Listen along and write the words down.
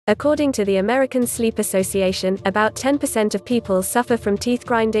According to the American Sleep Association, about 10% of people suffer from teeth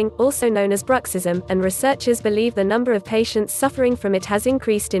grinding, also known as bruxism, and researchers believe the number of patients suffering from it has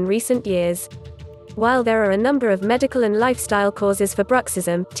increased in recent years. While there are a number of medical and lifestyle causes for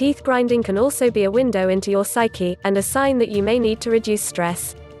bruxism, teeth grinding can also be a window into your psyche, and a sign that you may need to reduce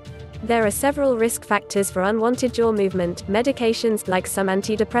stress. There are several risk factors for unwanted jaw movement. Medications, like some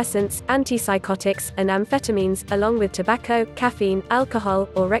antidepressants, antipsychotics, and amphetamines, along with tobacco, caffeine, alcohol,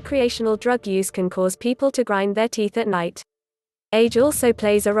 or recreational drug use can cause people to grind their teeth at night. Age also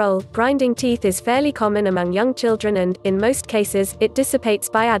plays a role. Grinding teeth is fairly common among young children and, in most cases, it dissipates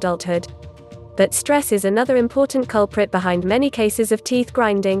by adulthood. But stress is another important culprit behind many cases of teeth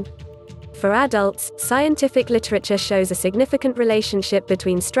grinding. For adults, scientific literature shows a significant relationship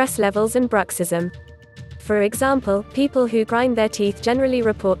between stress levels and bruxism. For example, people who grind their teeth generally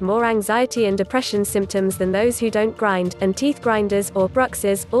report more anxiety and depression symptoms than those who don't grind, and teeth grinders, or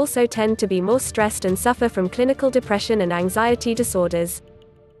bruxers, also tend to be more stressed and suffer from clinical depression and anxiety disorders.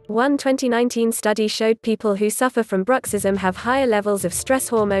 One 2019 study showed people who suffer from bruxism have higher levels of stress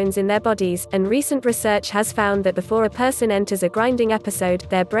hormones in their bodies, and recent research has found that before a person enters a grinding episode,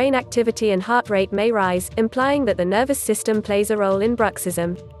 their brain activity and heart rate may rise, implying that the nervous system plays a role in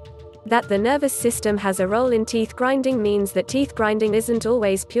bruxism. That the nervous system has a role in teeth grinding means that teeth grinding isn't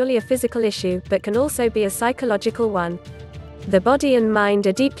always purely a physical issue, but can also be a psychological one. The body and mind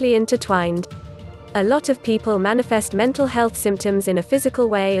are deeply intertwined. A lot of people manifest mental health symptoms in a physical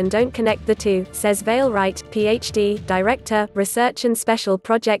way and don't connect the two, says Vail Wright, Ph.D., Director, Research and Special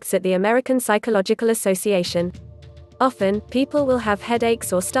Projects at the American Psychological Association. Often, people will have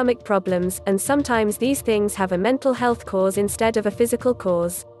headaches or stomach problems, and sometimes these things have a mental health cause instead of a physical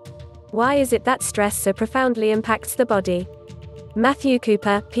cause. Why is it that stress so profoundly impacts the body? Matthew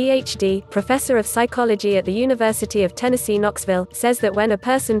Cooper, Ph.D., professor of psychology at the University of Tennessee, Knoxville, says that when a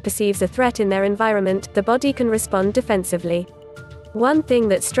person perceives a threat in their environment, the body can respond defensively. One thing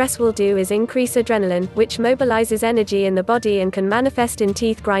that stress will do is increase adrenaline, which mobilizes energy in the body and can manifest in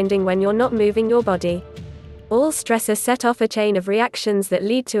teeth grinding when you're not moving your body. All stressors set off a chain of reactions that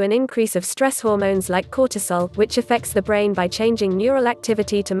lead to an increase of stress hormones like cortisol, which affects the brain by changing neural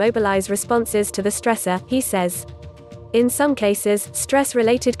activity to mobilize responses to the stressor, he says. In some cases,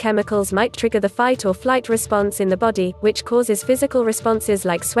 stress-related chemicals might trigger the fight or flight response in the body, which causes physical responses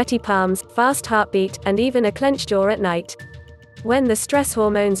like sweaty palms, fast heartbeat, and even a clenched jaw at night. When the stress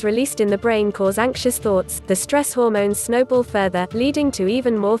hormones released in the brain cause anxious thoughts, the stress hormones snowball further, leading to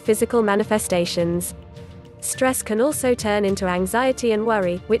even more physical manifestations. Stress can also turn into anxiety and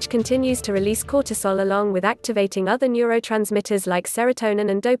worry, which continues to release cortisol along with activating other neurotransmitters like serotonin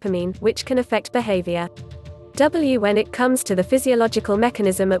and dopamine, which can affect behavior. When it comes to the physiological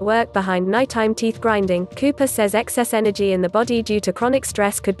mechanism at work behind nighttime teeth grinding, Cooper says excess energy in the body due to chronic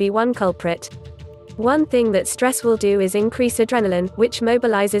stress could be one culprit. One thing that stress will do is increase adrenaline, which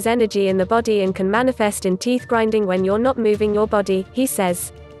mobilizes energy in the body and can manifest in teeth grinding when you're not moving your body, he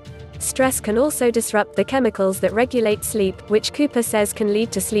says. Stress can also disrupt the chemicals that regulate sleep, which Cooper says can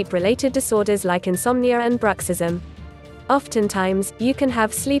lead to sleep-related disorders like insomnia and bruxism. Oftentimes, you can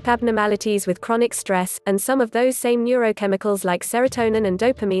have sleep abnormalities with chronic stress, and some of those same neurochemicals like serotonin and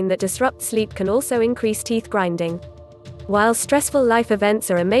dopamine that disrupt sleep can also increase teeth grinding. While stressful life events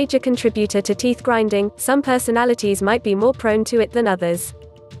are a major contributor to teeth grinding, some personalities might be more prone to it than others.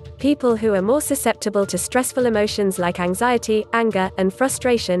 People who are more susceptible to stressful emotions like anxiety, anger, and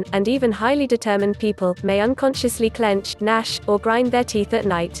frustration, and even highly determined people, may unconsciously clench, gnash, or grind their teeth at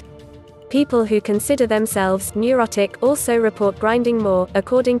night. People who consider themselves neurotic also report grinding more,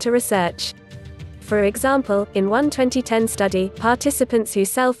 according to research. For example, in one 2010 study, participants who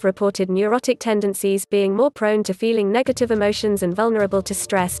self-reported neurotic tendencies, being more prone to feeling negative emotions and vulnerable to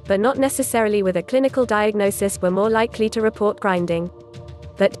stress, but not necessarily with a clinical diagnosis, were more likely to report grinding.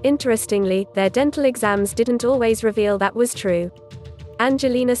 But, interestingly, their dental exams didn't always reveal that was true.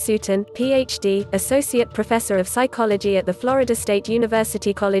 Angelina Sutton, Ph.D., Associate Professor of Psychology at the Florida State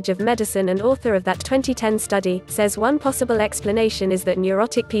University College of Medicine and author of that 2010 study, says one possible explanation is that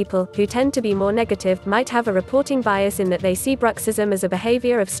neurotic people, who tend to be more negative, might have a reporting bias in that they see bruxism as a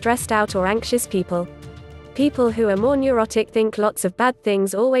behavior of stressed out or anxious people. People who are more neurotic think lots of bad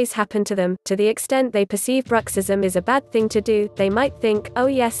things always happen to them. To the extent they perceive bruxism is a bad thing to do, they might think, oh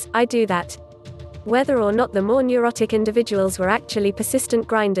yes, I do that. Whether or not the more neurotic individuals were actually persistent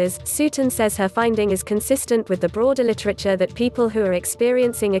grinders, Sutton says her finding is consistent with the broader literature that people who are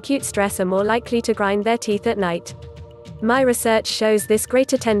experiencing acute stress are more likely to grind their teeth at night. My research shows this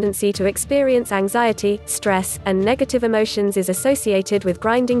greater tendency to experience anxiety, stress, and negative emotions is associated with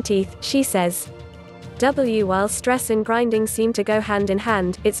grinding teeth, she says. While stress and grinding seem to go hand in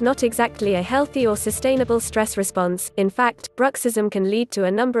hand, it's not exactly a healthy or sustainable stress response. In fact, bruxism can lead to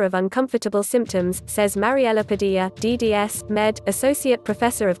a number of uncomfortable symptoms, says Mariela Padilla, DDS, Med, Associate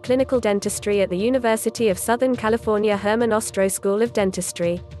Professor of Clinical Dentistry at the University of Southern California Herman Ostrow School of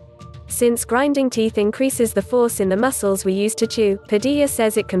Dentistry. Since grinding teeth increases the force in the muscles we use to chew, Padilla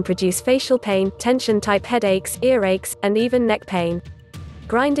says it can produce facial pain, tension-type headaches, earaches, and even neck pain.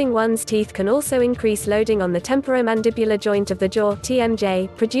 Grinding one's teeth can also increase loading on the temporomandibular joint of the jaw,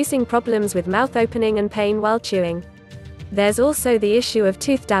 TMJ, producing problems with mouth opening and pain while chewing. There's also the issue of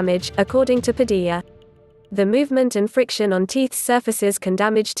tooth damage, according to Padilla. The movement and friction on teeth's surfaces can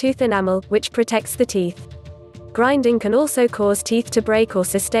damage tooth enamel, which protects the teeth. Grinding can also cause teeth to break or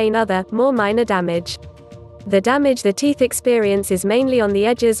sustain other, more minor damage. The damage the teeth experience is mainly on the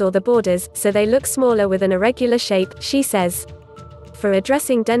edges or the borders, so they look smaller with an irregular shape, she says. For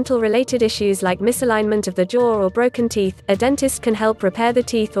addressing dental-related issues like misalignment of the jaw or broken teeth, a dentist can help repair the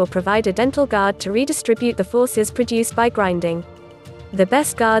teeth or provide a dental guard to redistribute the forces produced by grinding. The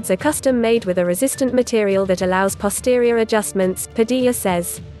best guards are custom-made with a resistant material that allows posterior adjustments, Padilla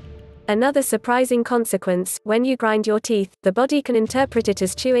says. Another surprising consequence: when you grind your teeth, the body can interpret it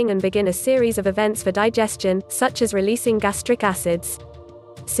as chewing and begin a series of events for digestion, such as releasing gastric acids.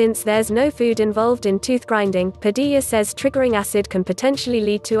 Since there's no food involved in tooth grinding, Padilla says triggering acid can potentially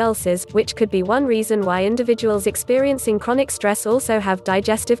lead to ulcers, which could be one reason why individuals experiencing chronic stress also have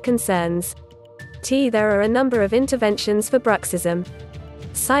digestive concerns. There are a number of interventions for bruxism.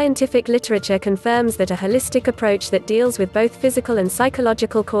 Scientific literature confirms that a holistic approach that deals with both physical and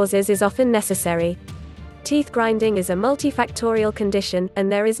psychological causes is often necessary. Teeth grinding is a multifactorial condition,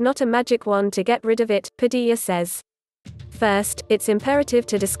 and there is not a magic wand to get rid of it, Padilla says. First, it's imperative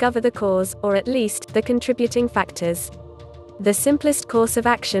to discover the cause, or at least, the contributing factors. The simplest course of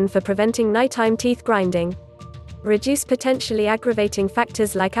action for preventing nighttime teeth grinding: reduce potentially aggravating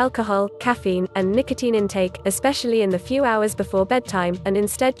factors like alcohol, caffeine, and nicotine intake, especially in the few hours before bedtime, and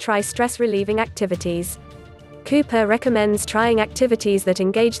instead try stress-relieving activities. Cooper recommends trying activities that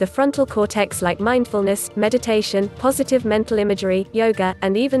engage the frontal cortex like mindfulness, meditation, positive mental imagery, yoga,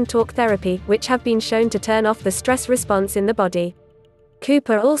 and even talk therapy, which have been shown to turn off the stress response in the body.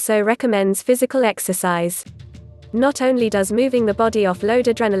 Cooper also recommends physical exercise. Not only does moving the body offload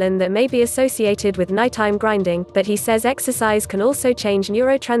adrenaline that may be associated with nighttime grinding, but he says exercise can also change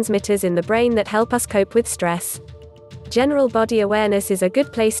neurotransmitters in the brain that help us cope with stress. General body awareness is a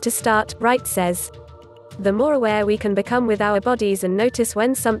good place to start, Wright says. The more aware we can become with our bodies and notice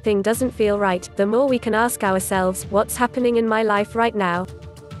when something doesn't feel right, the more we can ask ourselves, what's happening in my life right now?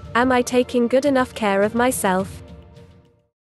 Am I taking good enough care of myself?